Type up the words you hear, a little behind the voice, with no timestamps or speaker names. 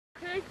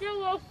still a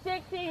little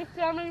sticky,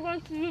 so I'm going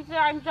to use it.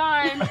 I'm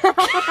done.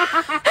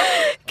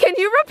 Can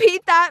you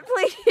repeat that,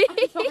 please?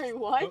 I'm sorry,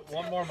 what? Put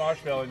one more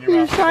marshmallow in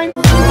your mouth.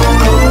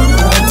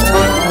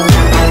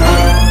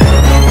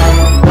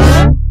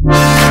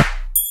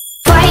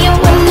 Fire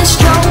when the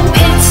storm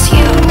hits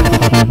you.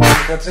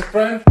 That's it,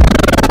 Brian?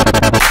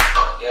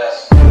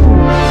 Yes.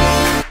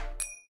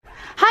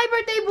 Hi,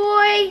 birthday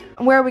boy.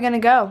 Where are we gonna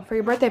go for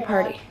your birthday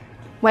party?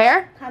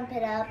 Where? Pump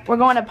it up. We're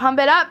going to pump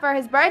it up for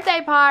his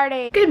birthday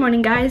party. Good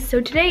morning, guys.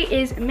 So today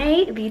is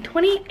May the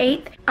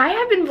 28th. I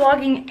have been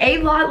vlogging a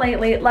lot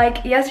lately.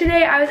 Like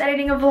yesterday I was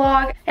editing a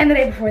vlog, and the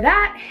day before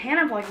that, and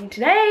I'm vlogging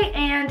today,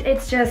 and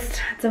it's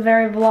a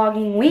very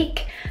vlogging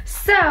week.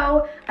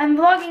 So I'm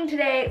vlogging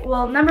today.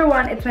 Well, number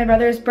one, it's my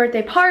brother's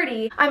birthday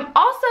party. I'm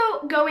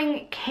also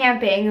going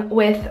camping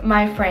with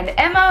my friend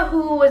Emma,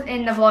 who was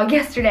in the vlog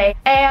yesterday,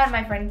 and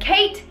my friend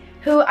Kate,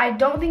 who I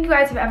don't think you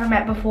guys have ever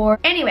met before.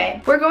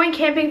 Anyway, we're going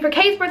camping for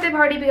Kate's birthday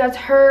party because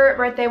her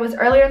birthday was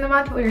earlier in the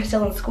month, but we were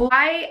still in school.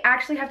 I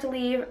actually have to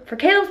leave for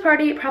Caleb's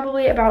party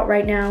probably about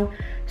right now.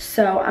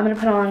 So I'm gonna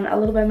put on a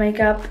little bit of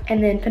makeup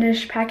and then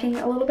finish packing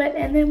a little bit,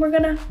 and then we're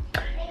gonna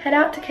head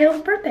out to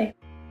Caleb's birthday.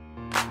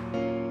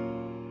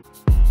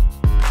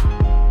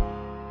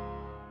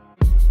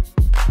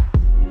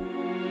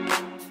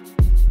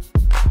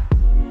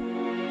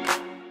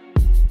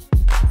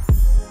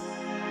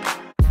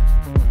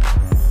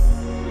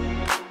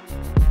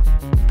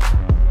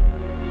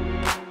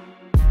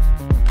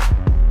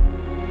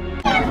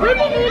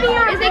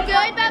 Is it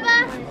good,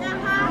 Bubba?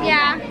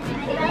 Yeah.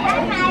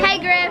 Hey,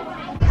 Griff.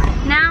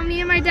 Now me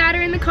and my dad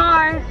are in the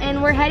car,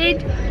 and we're headed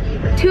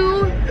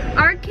to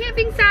our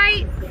camping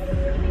site.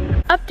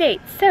 Update.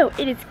 So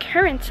it is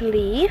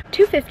currently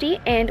 2:50,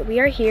 and we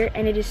are here,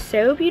 and it is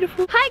so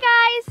beautiful. Hi,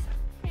 guys.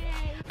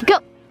 Go.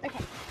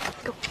 Okay.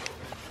 Go.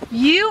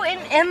 You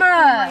and Emma.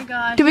 Oh my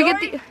gosh. Do we get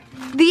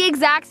the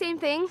exact same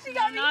thing? She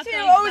got me too.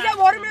 Oh, is that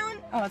watermelon?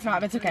 Oh, it's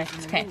not. It's okay.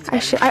 It's okay.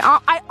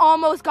 I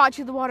almost got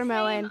you the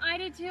watermelon. I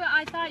did too.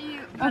 I thought you.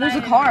 Oh, there's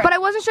a car. But I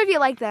wasn't sure if you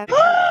liked them.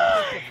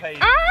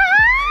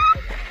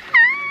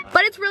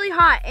 But it's really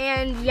hot,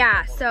 and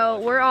yeah, so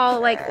we're all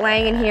like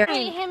laying in here.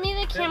 Hey, hand me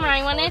the camera.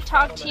 I want to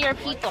talk to your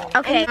people.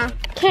 Okay.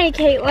 Okay,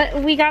 Kate.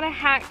 We gotta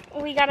hack.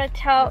 We gotta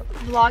tell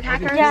Vlog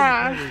hackers?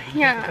 Yeah.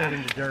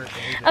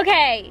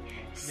 Okay.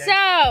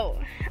 So.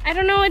 I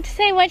don't know what to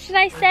say. What should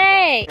I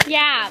say?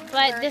 Yeah,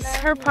 but this is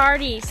her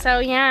party, so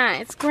yeah,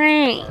 it's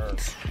great.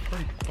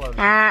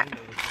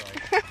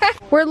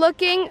 We're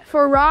looking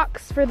for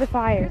rocks for the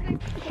fire.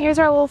 Here's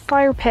our little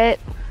fire pit.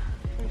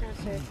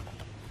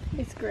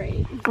 It's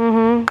great.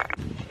 That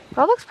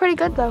looks pretty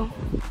good though.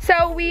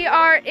 So we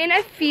are in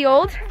a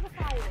field,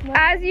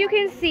 as you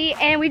can see,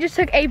 and we just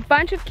took a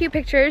bunch of cute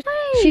pictures.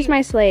 Hey. She's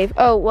my slave.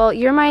 Oh, well,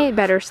 you're my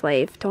better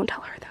slave. Don't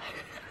tell her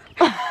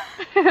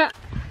though.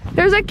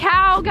 There's a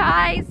cow,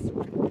 guys.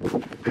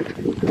 Look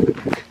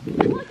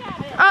at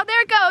it. Oh,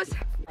 there it goes.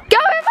 Go,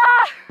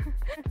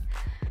 Emma!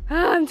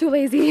 Oh, I'm too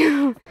lazy.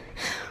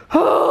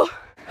 Oh.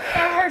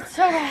 That hurts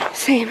so bad.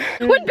 Same.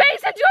 When Bay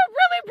sent you a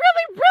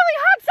really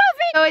hot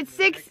selfie. So it's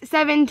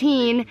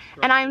 6:17,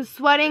 and I'm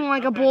sweating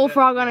like a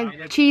bullfrog on a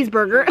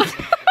cheeseburger. I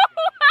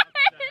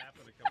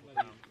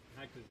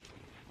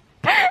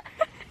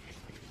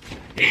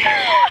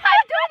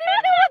don't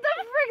even know what the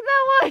frick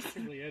that was.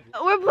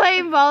 We're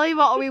playing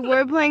volleyball. We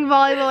were playing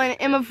volleyball, and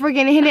Emma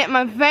freaking hit it in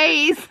my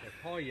face.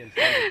 Like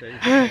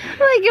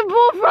a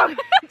bullfrog.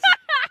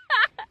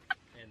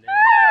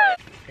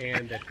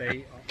 And that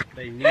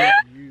they need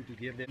you to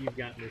give them. You've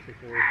gotten this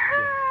before.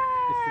 Yeah.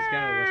 It's this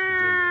guy in West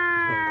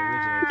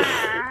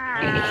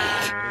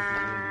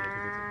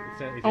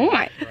Virginia. Oh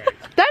my.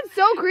 That's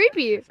so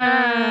creepy.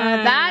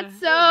 That's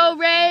so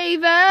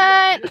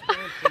Raven.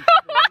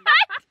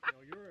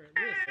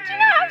 You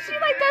know how she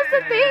like does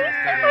the thing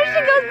where she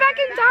goes back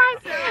in time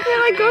and then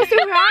like goes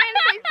too high and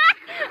like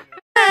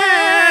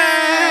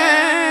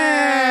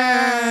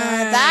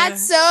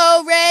that's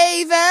so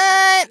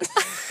Raven.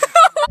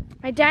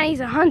 My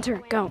daddy's a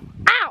hunter. Go.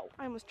 Ow!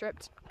 I almost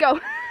tripped. Go.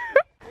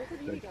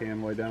 That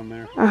cam way down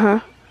there.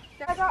 I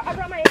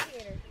brought my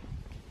aviator.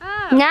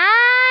 Oh.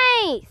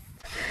 Nice.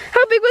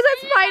 How big was that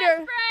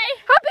spider?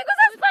 How big was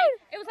that spider?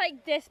 It was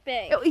like this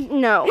big.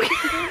 No.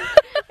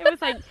 It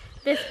was like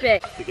this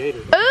big.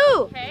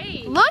 Ooh!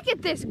 Hey. Look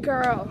at this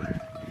girl.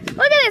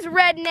 Look at this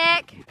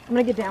redneck. I'm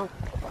gonna get down.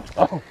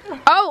 Oh.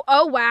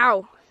 Oh,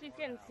 wow. She's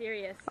getting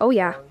serious. Oh,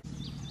 yeah.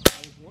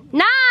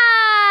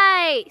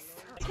 Nice!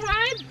 Can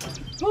I?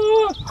 It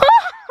moved.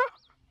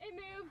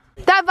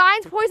 That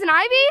vine's poison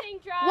ivy?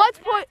 Good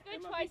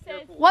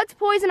choices. What's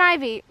poison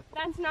ivy?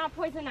 That's not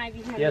poison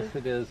ivy, honey. Yes,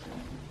 it is.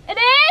 It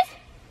is?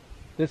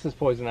 This is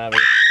poison ivy.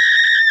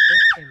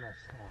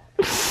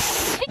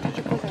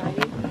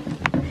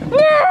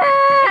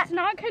 It's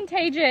not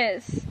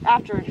contagious.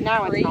 After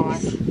now Freaks.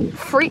 it's not.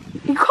 Freak?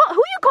 Who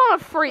you calling a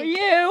freak?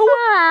 You.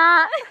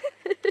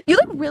 You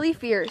look really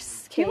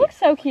fierce. You look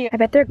so cute. I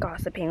bet they're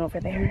gossiping over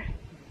there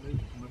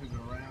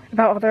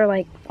about all their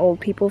like old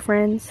people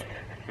friends.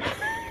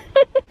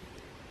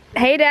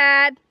 Hey,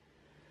 Dad.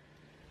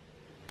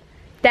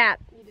 Dad.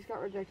 just got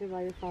rejected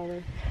by your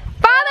father.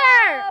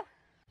 Father!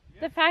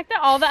 The fact that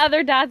all the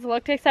other dads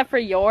looked except for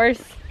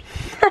yours.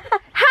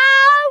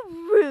 How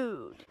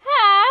rude.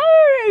 How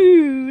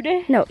rude.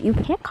 No, you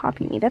can't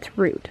copy me. That's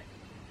rude.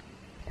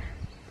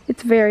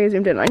 It's very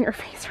zoomed in on your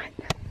face right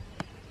now.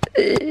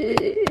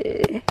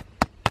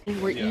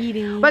 We're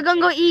eating. We're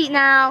gonna go eat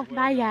now.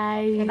 Bye,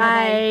 guys.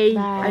 Bye.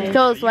 I'm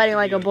still sweating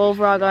like a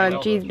bullfrog on a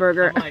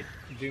cheeseburger. I might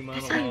do mine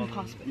alone.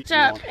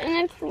 Job,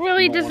 and it's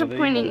really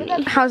disappointing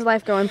me. How's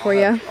life going for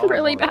you?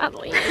 Really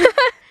badly.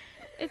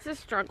 It's a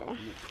struggle.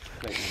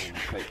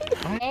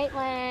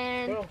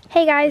 Caitlin.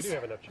 Hey We guys. do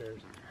have enough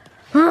chairs.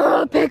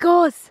 Oh,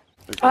 pickles.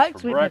 I like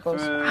sweet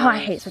pickles. Oh, I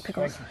hate sweet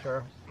pickles.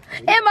 Sure.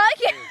 Am I?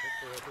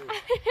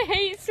 I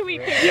hate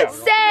sweet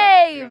pickles.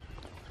 Same.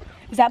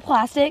 Is that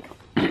plastic?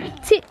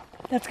 See,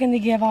 That's gonna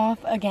give off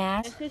a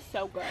gas. This is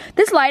so good.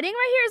 this lighting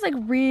right here is like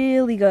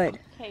really good.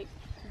 Okay,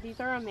 these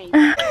are amazing.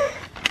 Yeah,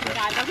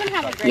 it doesn't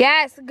have a great.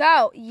 Yes,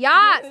 go.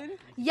 Yes.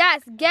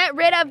 Yes, get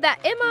rid of that.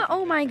 Emma,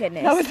 oh my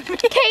goodness.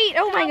 Kate,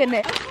 oh my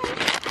goodness.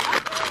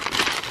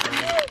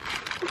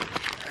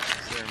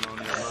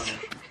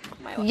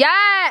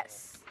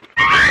 Yes.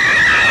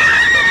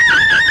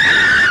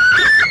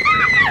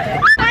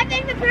 I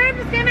think the poop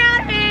is coming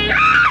out of me.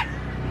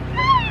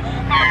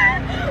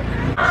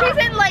 She's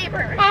in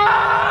labor.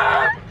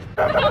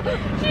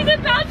 She's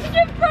about to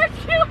give birth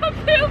to a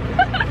poop.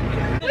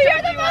 We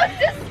are the most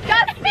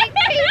disgusting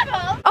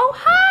people. Oh,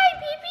 hi,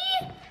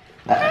 Pee-Pee.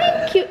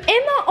 Thank you.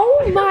 Emma,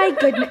 oh my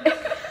goodness.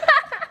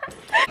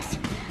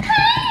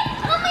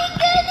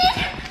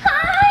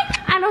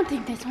 I don't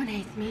think this one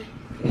hates me.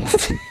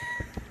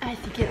 I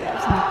think it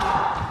loves me.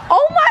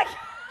 Oh my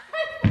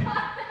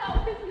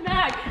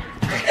Mac.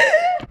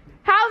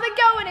 How's it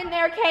going in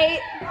there,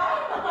 Kate?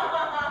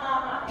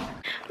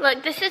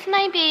 Look, this is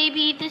my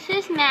baby. This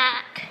is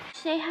Mac.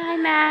 Say hi,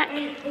 Mac.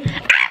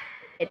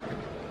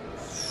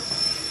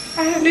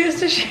 I have news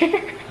to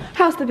share.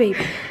 How's the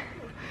baby?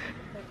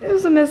 It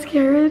was a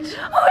miscarriage.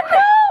 Oh no! Oh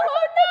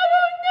no!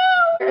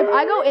 Oh no! If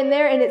I go in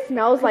there and it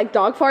smells like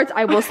dog farts,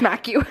 I will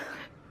smack you.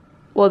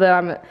 Well, then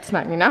I'm gonna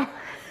smack me now.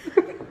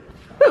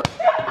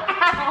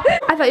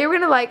 I thought you were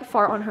gonna like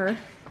fart on her.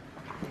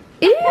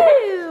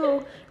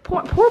 Ew!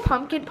 Poor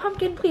pumpkin.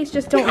 Pumpkin, please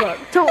just don't look.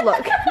 Don't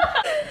look.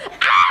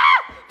 Ah!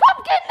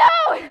 Pumpkin,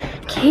 no!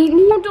 Kate,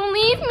 no, don't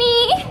leave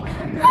me.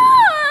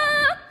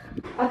 Ah!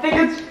 I think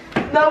it's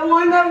that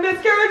one that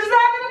miscarriage is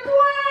happening.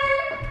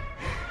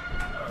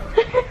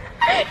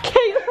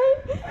 Caitlin,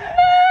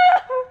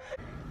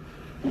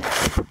 no.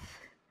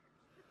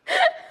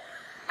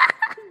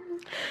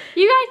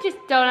 You guys just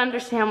don't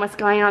understand what's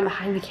going on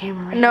behind the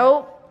camera right now.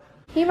 Nope.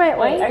 He might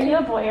Wait, like are you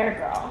a boy or a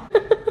girl?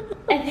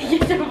 I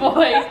think it's a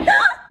boy.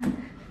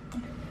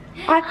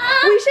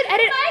 we should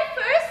edit. My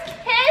first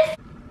kiss.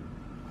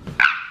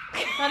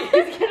 Thought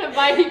he was gonna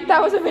bite.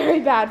 That was a very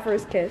bad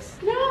first kiss.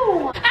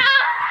 No.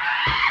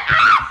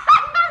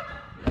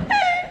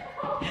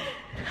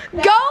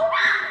 Go!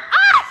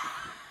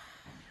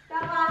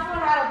 That last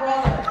one had a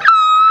brother.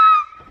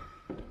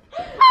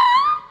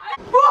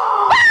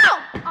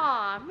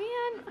 Aw,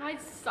 man, I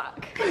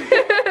suck.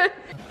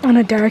 On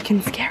a dark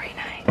and scary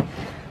night.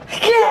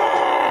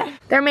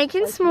 They're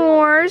making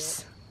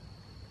s'mores.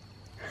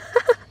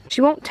 She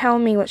won't tell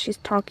me what she's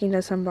talking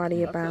to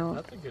somebody about.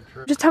 That's a good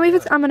trick. Just tell me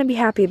if I'm gonna be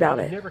happy about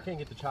You it. never can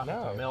get the chocolate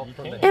to melt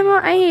from the Emma,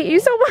 I hate you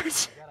so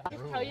much.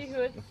 Tell you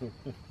who it's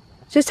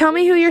Just tell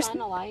me who you're. on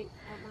the light.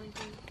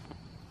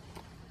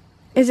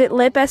 Is it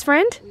lit best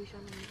friend?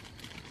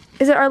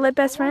 Is it our lit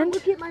best friend?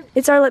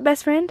 It's our lit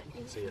best friend.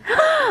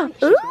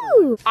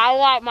 Ooh. I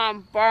like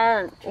mine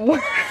burnt.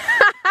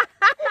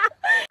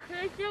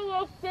 It's a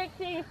little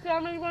sticky. If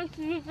somebody wants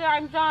to use it,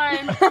 I'm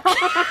done.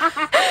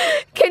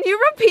 Can you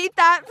repeat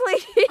that,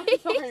 please?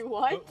 Sorry,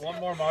 what? One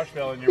more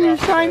marshmallow in your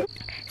mouth.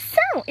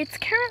 So it's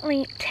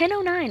currently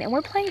 10:09 and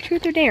we're playing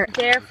Truth or Dare.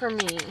 Dare for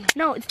me.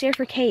 No, it's Dare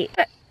for Kate.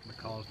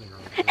 McCall's been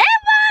wrong. Emma,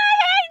 I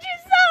hate you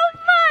so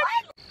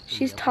much.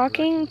 She's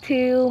talking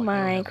to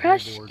my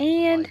crush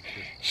and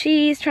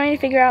she's trying to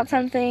figure out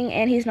something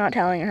and he's not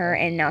telling her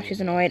and now she's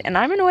annoyed and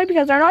I'm annoyed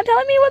because they're not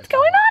telling me what's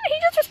going on. He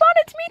just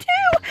responded to me too.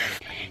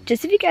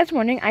 Just if you guys are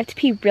wondering, I have to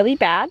pee really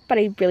bad, but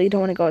I really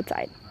don't want to go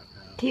outside.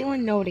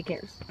 Caitlin, nobody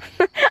cares.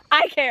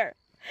 I care.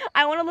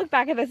 I want to look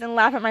back at this and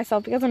laugh at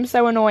myself because I'm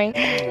so annoying.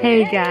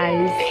 Hey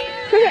guys,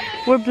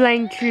 we're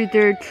playing Truth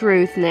or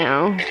Truth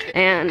now,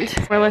 and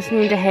we're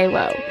listening to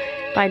Halo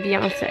by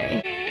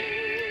Beyonce.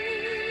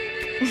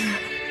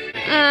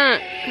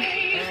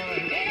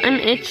 I'm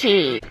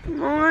itchy.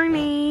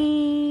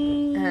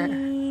 Morning.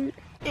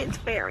 It's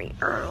very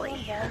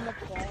early.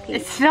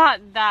 It's not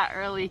that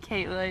early,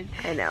 Caitlin.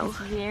 I know. It's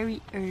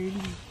very early.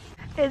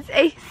 It's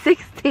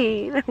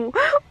 8:16.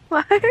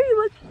 Why are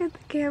you looking at the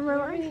camera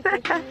like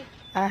that?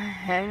 I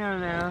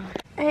don't know.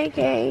 Hey,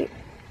 Kate.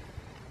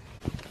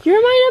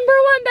 You're my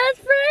 #1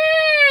 best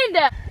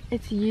friend!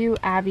 It's you,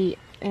 Abby,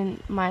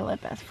 and my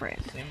lit best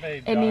friend.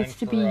 It needs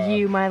to be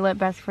you, my lit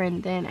best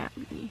friend, then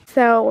Abby.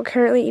 So, we're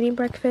currently eating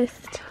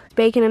breakfast.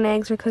 Bacon and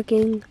eggs are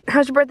cooking.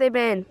 How's your birthday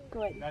been?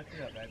 Good.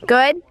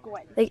 Good?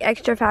 Like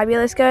extra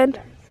fabulous good?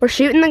 We're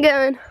shooting the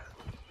gun.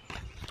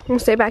 I'm gonna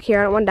stay back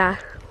here, I don't wanna die.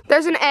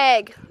 There's an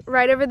egg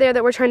right over there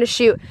that we're trying to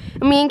shoot.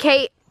 And me and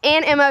Kate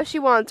and Emma, if she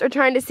wants, are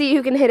trying to see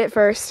who can hit it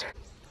first.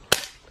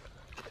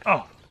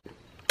 Oh.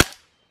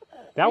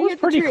 That was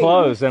pretty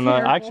close,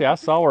 Emma. Actually, I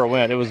saw where it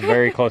went. It was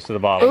very close to the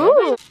bottom.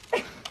 Ooh.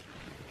 It's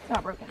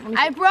not broken.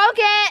 I broke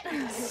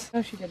it!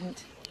 No, she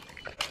didn't.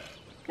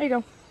 There you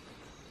go.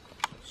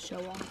 Show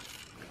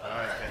off.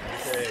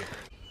 Okay.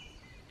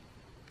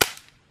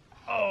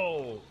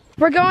 Oh.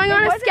 We're going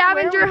on a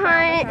scavenger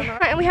hunt,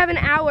 and we have an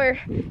hour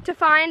to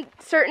find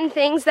certain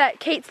things that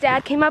Kate's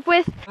dad came up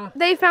with.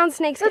 They found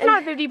snakes. That's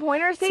not 50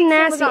 pointers. It's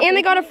nasty, and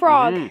they got a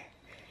frog.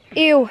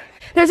 Ew.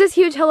 There's this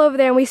huge hill over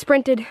there, and we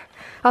sprinted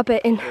up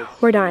it, and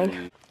we're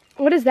dying.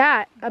 What is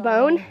that? A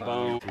bone?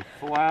 Bone.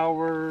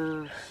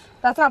 Flowers.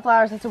 That's not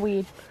flowers, that's a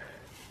weed.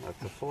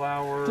 That's a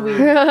flower. It's a weed.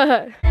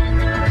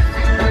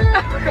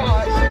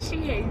 Gosh, she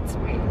hates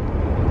me.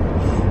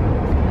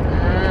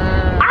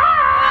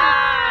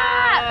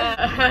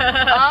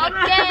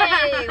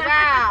 Okay,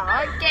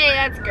 wow. Okay,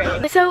 that's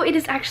great. So it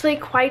is actually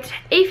quite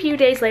a few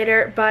days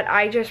later, but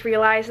I just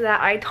realized that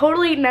I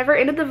totally never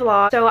ended the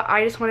vlog. So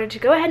I just wanted to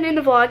go ahead and end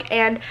the vlog,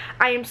 and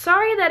I am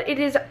sorry that it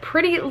is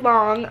pretty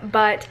long,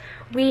 but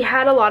we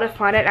had a lot of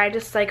fun and I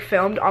just like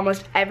filmed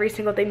almost every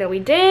single thing that we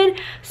did.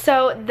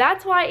 So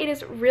that's why it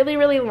is really,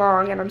 really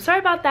long, and I'm sorry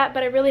about that,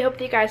 but I really hope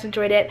that you guys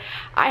enjoyed it.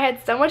 I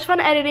had so much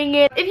fun editing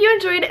it. If you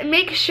enjoyed it,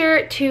 make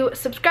sure to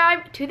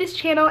subscribe to this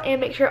channel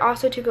and make sure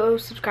also to go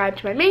subscribe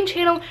to my main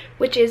channel,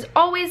 which is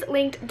always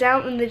linked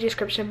down in the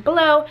description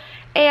below,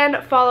 and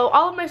follow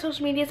all of my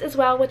social medias as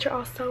well, which are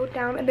also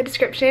down in the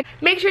description.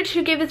 Make sure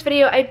to give this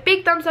video a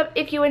big thumbs up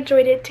if you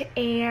enjoyed it,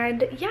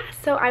 and yeah,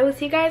 so I will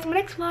see you guys in my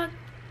next vlog.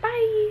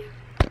 Bye!